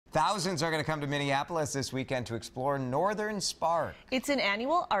Thousands are going to come to Minneapolis this weekend to explore Northern Spark. It's an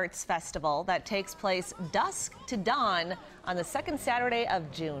annual arts festival that takes place dusk to dawn on the second Saturday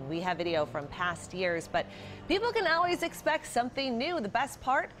of June. We have video from past years, but people can always expect something new. The best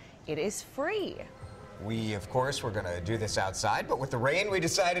part, it is free. We, of course, were going to do this outside, but with the rain, we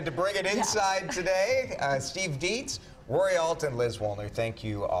decided to bring it inside today. Steve Dietz, Rory Alt, and Liz Woolner, thank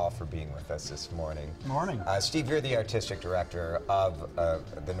you all for being with us this morning. Morning. Steve, you're the artistic director of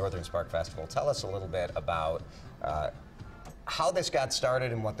the Northern Spark Festival. Tell us a little bit about how this got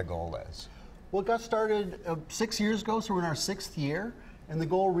started and what the goal is. Well, it got started 6 years ago, so we're in our 6th year. And the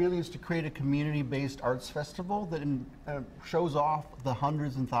goal really is to create a community-based arts festival that shows off the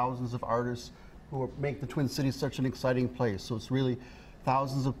hundreds and thousands of artists who make the Twin Cities such an exciting place. So it's really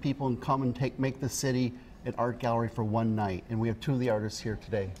thousands of people and come and make the city an art gallery for one night. And we have 2 of the artists here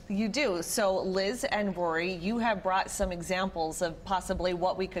today. You do. So Liz and Rory, you have brought some examples of possibly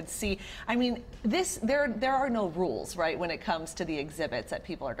what we could see. I mean, there are no rules, right, when it comes to the exhibits that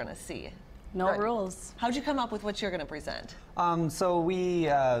people are going to see. No rules. How'd you come up with what you're going to present? So we,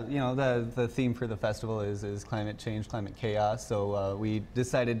 the theme for the festival is climate change, climate chaos. So we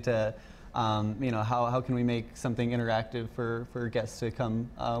decided to, how can we make something interactive for guests to come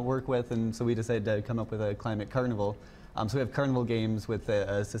work with? And so we decided to come up with a climate carnival. So we have carnival games with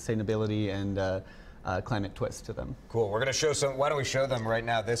a sustainability and climate twist to them. Cool. We're going to show some. Why don't we show them right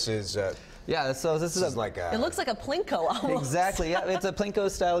now? This is. Yeah. So this is like a. It looks like a Plinko almost. Exactly. Yeah. It's a Plinko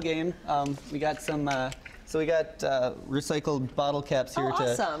style game. We got some. So we got recycled bottle caps here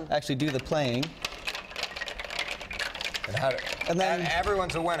to actually do the playing. And then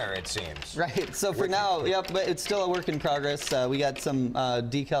everyone's a winner, it seems. Right. So for now, yep, but it's still a work in progress. We got some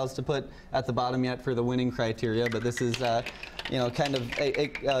decals to put at the bottom yet for the winning criteria, but this is, kind of,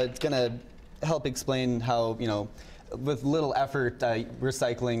 it's going to help explain how, with little effort,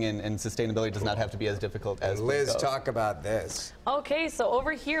 recycling and sustainability does not have to be as difficult as Liz, talk about this. Okay, so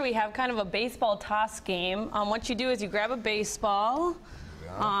over here we have kind of a baseball toss game. What you do is you grab a baseball.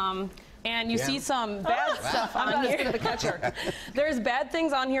 And you see some bad stuff on here. The catcher. There's bad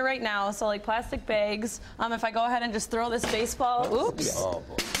things on here right now, so like plastic bags. If I go ahead and just throw this baseball, oops,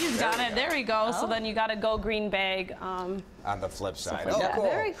 he's got it. There we go. So then you got to go green bag. On the flip side. Like Cool.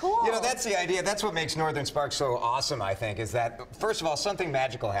 Very cool. That's the idea. That's what makes Northern Spark so awesome, I think, is that, first of all, something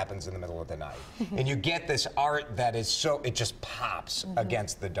magical happens in the middle of the night. And you get this art that is it just pops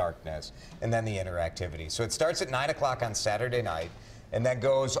against the darkness. And then the interactivity. So it starts at 9 o'clock on Saturday night. And that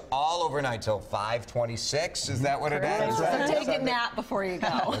goes all overnight till 5:26. Is that what it is? So take a nap before you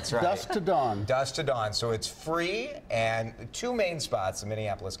go. That's right. Dusk to dawn. Dusk to dawn. So it's free, and 2 main spots, the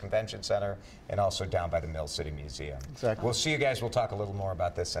Minneapolis Convention Center and also down by the Mill City Museum. Exactly. We'll see you guys. We'll talk a little more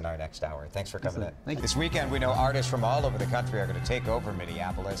about this in our next hour. Thanks for coming in. Thank you. This weekend, we know artists from all over the country are going to take over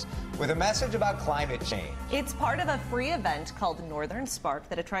Minneapolis with a message about climate change. It's part of a free event called Northern Spark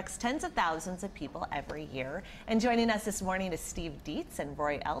that attracts tens of thousands of people every year. And joining us this morning is Steve Dietz and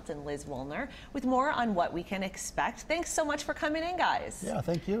Rory Alt and Liz Woolner with more on what we can expect. Thanks so much for coming in, guys. Yeah,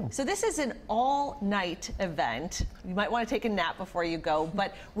 thank you. So this is an all-night event. You might want to take a nap before you go,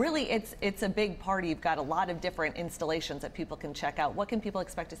 but really it's a big party. You've got a lot of different installations that people can check out. What can people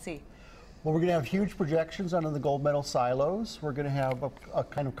expect to see? Well, we're going to have huge projections under the gold medal silos. We're going to have a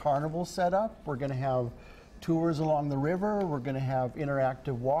kind of carnival set up. We're going to have tours along the river. We're going to have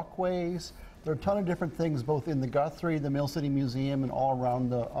interactive walkways. There are a ton of different things, both in the Guthrie, the Mill City Museum, and all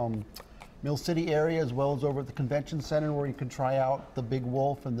around the Mill City area, as well as over at the Convention Center, where you can try out the big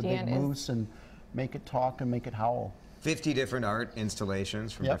wolf and the big moose and make it talk and make it howl. 50 different art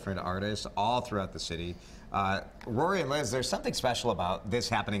installations from different artists all throughout the city. Rory and Liz, there's something special about this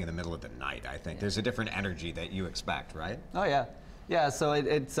happening in the middle of the night, I think. There's a different energy that you expect, right? Oh, yeah. Yeah, so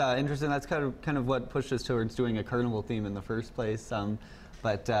it's interesting. That's kind of what pushed us towards doing a carnival theme in the first place.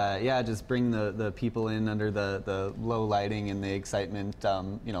 But just bring the people in under the low lighting and the excitement,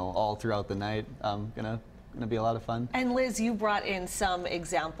 all throughout the night. Gonna be a lot of fun. And Liz, you brought in some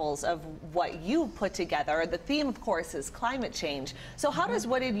examples of what you put together. The theme, of course, is climate change. So how does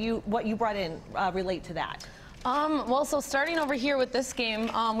what you brought in relate to that? Well, so starting over here with this game,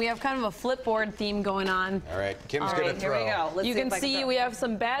 we have kind of a flipboard theme going on. All right, Kim's gonna throw. Here we go. Let's you can see we have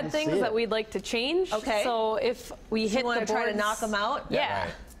some bad things that we'd like to change. Okay. So if we hit the board, try to knock them out. Yeah.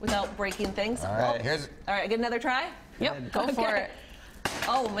 Right. Without breaking things. All right, all right, get another try. Yep. Go for it.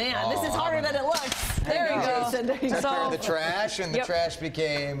 Oh man, this is harder than it looks. There you go. So the trash, and the trash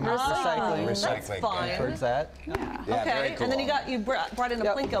became recycling. That's fine. Towards that. Yeah. Yeah, okay. very cool. And then you brought in a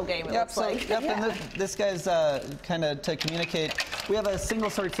Plinko game. It looks like. And this guy's kind of to communicate. We have a single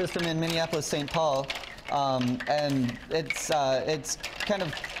sort system in Minneapolis, St. Paul. and it's kind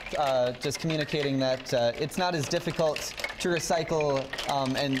of just communicating that it's not as difficult to recycle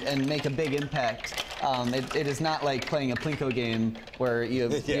and make a big impact. It is not like playing a Plinko game where you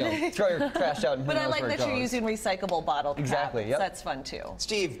throw your trash out and who But I knows like where it that you're goes. using recyclable bottle caps. Exactly, yep. That's fun too.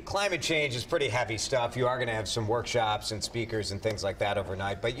 Steve, climate change is pretty heavy stuff. You are going to have some workshops and speakers and things like that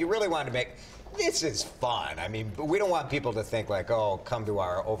overnight, but you really wanted to make this is fun. I mean, we don't want people to think like, oh, come to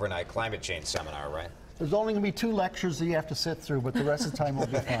our overnight climate change seminar, right? There's only going to be 2 lectures that you have to sit through, but the rest of the time will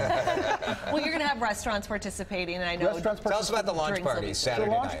be fun. Well, you're going to have restaurants participating, and I know. Tell us about the launch drinks will party be- Saturday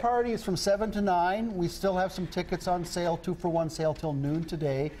The launch night. party is from 7 to 9. We still have some tickets on sale, 2-for-1 sale till noon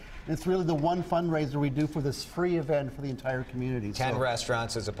today. And it's really the one fundraiser we do for this free event for the entire community. 10 So,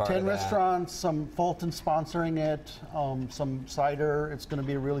 restaurants as a part 10 of that. restaurants, some Fulton sponsoring it, some cider. It's going to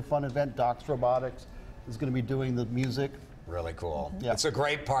be a really fun event. Doc's Robotics is going to be doing the music. Really cool. Yeah. It's a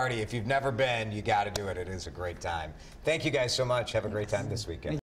great party. If you've never been, you got to do it. It is a great time. Thank you guys so much. Have a great time this weekend.